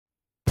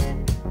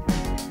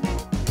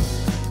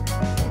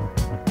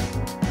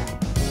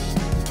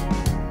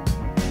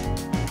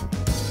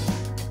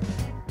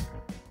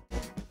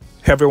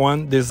Hey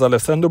everyone, this is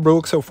Alessandro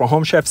Bruxel from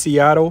Home Chef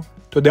Seattle.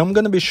 Today I'm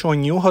going to be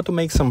showing you how to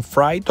make some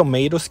fried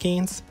tomato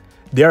skins.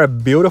 They are a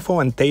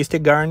beautiful and tasty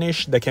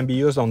garnish that can be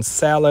used on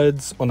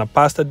salads, on a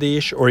pasta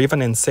dish, or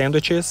even in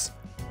sandwiches.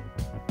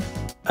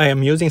 I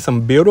am using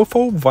some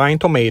beautiful vine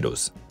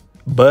tomatoes,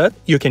 but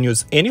you can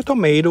use any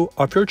tomato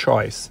of your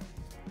choice.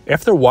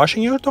 After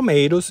washing your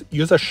tomatoes,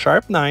 use a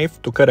sharp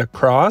knife to cut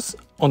across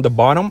on the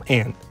bottom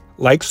end,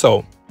 like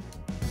so.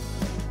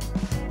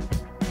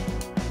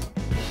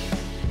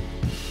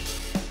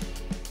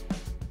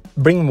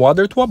 Bring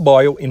water to a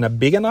boil in a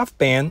big enough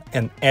pan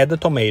and add the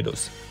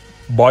tomatoes.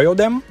 Boil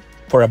them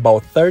for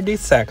about 30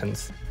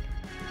 seconds.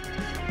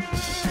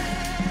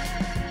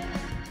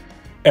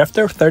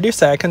 After 30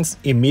 seconds,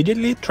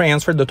 immediately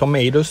transfer the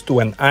tomatoes to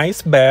an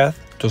ice bath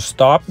to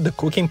stop the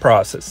cooking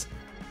process.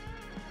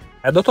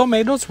 Let the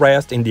tomatoes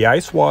rest in the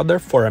ice water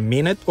for a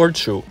minute or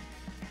two.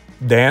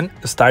 Then,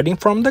 starting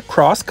from the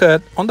cross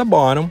cut on the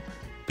bottom,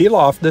 peel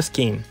off the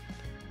skin.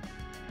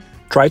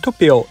 Try to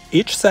peel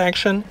each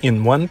section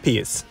in one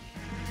piece.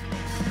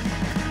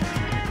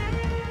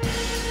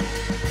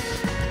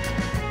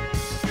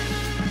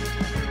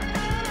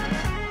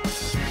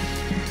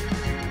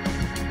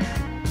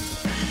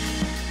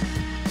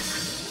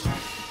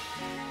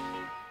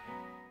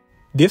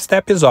 This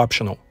step is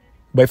optional,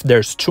 but if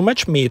there's too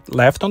much meat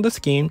left on the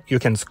skin, you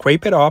can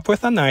scrape it off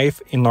with a knife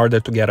in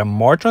order to get a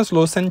more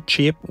translucent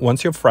chip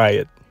once you fry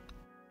it.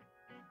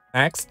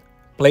 Next,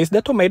 place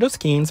the tomato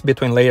skins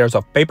between layers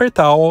of paper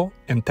towel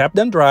and tap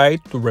them dry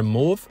to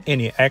remove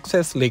any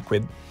excess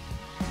liquid.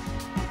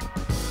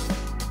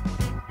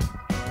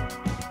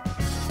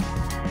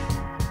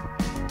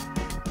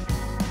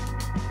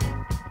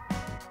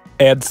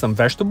 Add some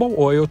vegetable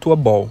oil to a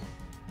bowl.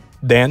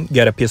 Then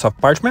get a piece of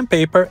parchment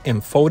paper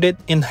and fold it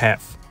in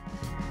half.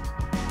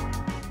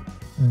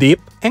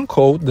 Dip and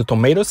coat the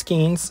tomato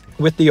skins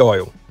with the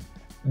oil.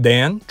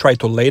 Then try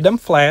to lay them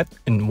flat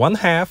in one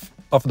half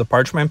of the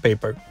parchment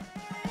paper.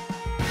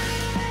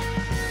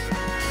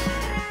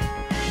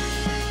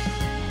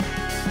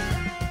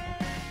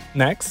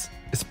 Next,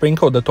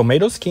 sprinkle the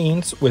tomato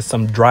skins with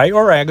some dry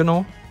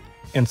oregano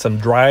and some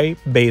dry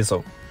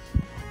basil.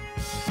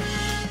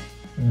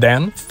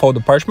 Then fold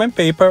the parchment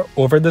paper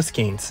over the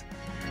skins.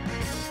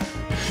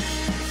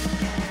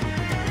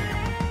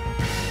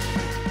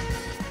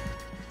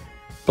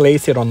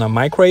 Place it on a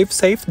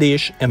microwave-safe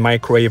dish and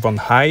microwave on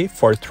high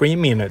for 3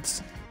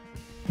 minutes.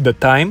 The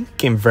time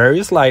can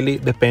vary slightly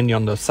depending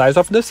on the size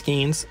of the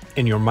skins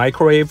and your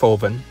microwave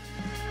oven.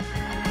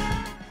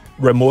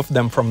 Remove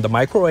them from the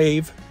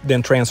microwave,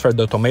 then transfer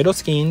the tomato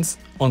skins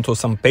onto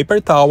some paper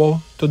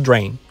towel to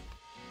drain.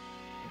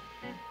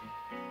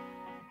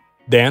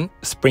 Then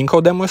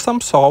sprinkle them with some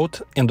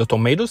salt and the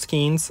tomato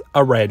skins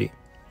are ready.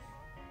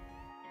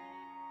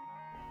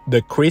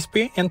 The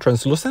crispy and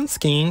translucent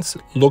skins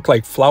look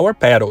like flower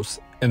petals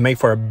and make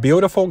for a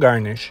beautiful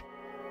garnish.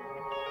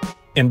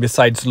 And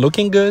besides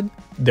looking good,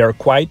 they are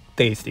quite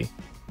tasty.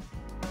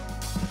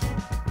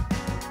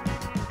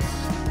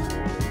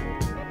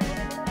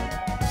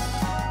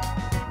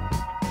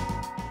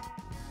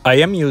 I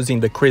am using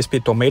the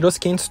crispy tomato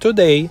skins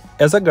today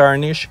as a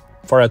garnish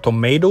for a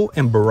tomato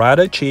and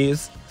burrata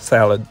cheese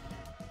salad.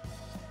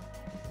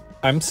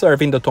 I'm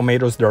serving the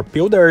tomatoes that are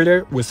peeled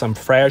earlier with some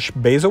fresh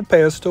basil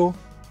pesto,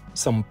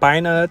 some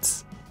pine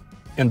nuts,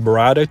 and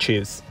burrata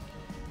cheese.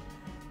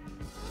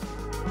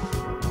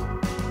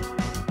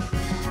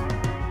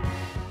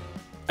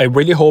 I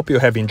really hope you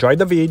have enjoyed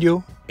the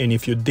video, and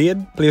if you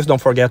did, please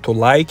don't forget to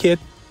like it,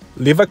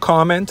 leave a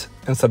comment,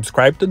 and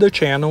subscribe to the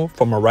channel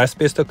for more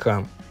recipes to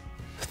come.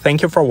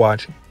 Thank you for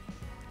watching.